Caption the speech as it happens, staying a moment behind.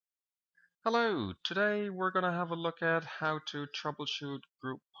Hello, today we're going to have a look at how to troubleshoot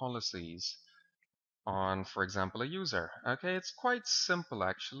group policies on, for example, a user. Okay, it's quite simple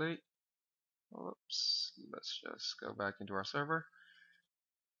actually. Oops, let's just go back into our server.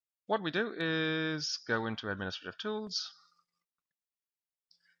 What we do is go into Administrative Tools,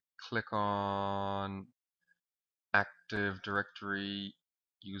 click on Active Directory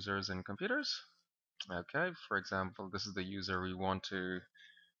Users and Computers. Okay, for example, this is the user we want to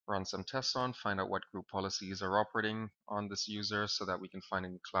run some tests on, find out what group policies are operating on this user so that we can find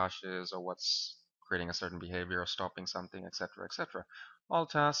any clashes or what's creating a certain behavior or stopping something, etc., etc. All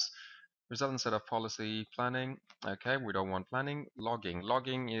tasks, result instead of policy, planning. Okay, we don't want planning. Logging.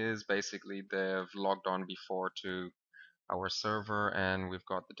 Logging is basically they've logged on before to our server and we've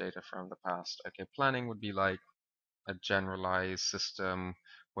got the data from the past. Okay, planning would be like a generalized system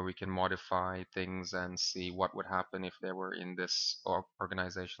where we can modify things and see what would happen if they were in this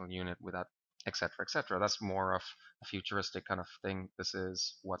organizational unit with that, etc., etc. That's more of a futuristic kind of thing. This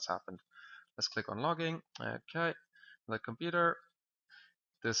is what's happened. Let's click on logging. Okay, the computer.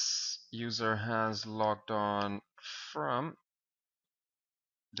 This user has logged on from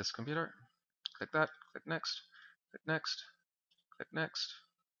this computer. Click that, click next, click next, click next.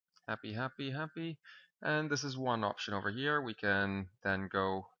 Happy, happy, happy. And this is one option over here. We can then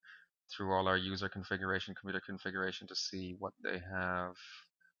go through all our user configuration, computer configuration to see what they have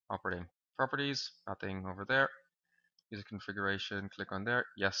operating. Properties, nothing over there. User configuration, click on there.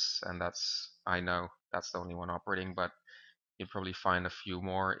 Yes, and that's, I know, that's the only one operating, but you'd probably find a few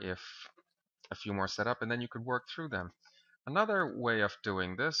more if a few more set up, and then you could work through them. Another way of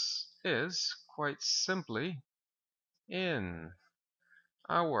doing this is quite simply in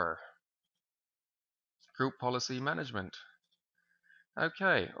our group policy management.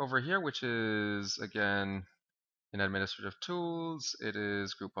 Okay, over here, which is again in administrative tools, it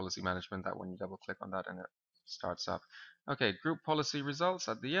is group policy management. That when you double click on that and it starts up. Okay, group policy results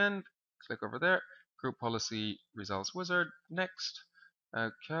at the end. Click over there. Group policy results wizard. Next.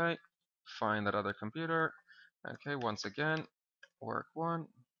 Okay, find that other computer. Okay, once again, work one.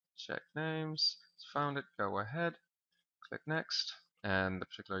 Check names. Found it. Go ahead. Click next. And the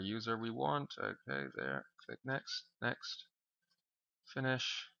particular user we want. Okay, there. Click next. Next.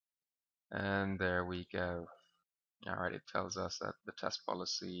 Finish. And there we go. Alright, it tells us that the test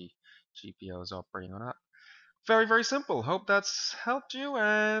policy GPO is operating on that. Very, very simple. Hope that's helped you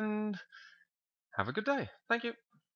and have a good day. Thank you.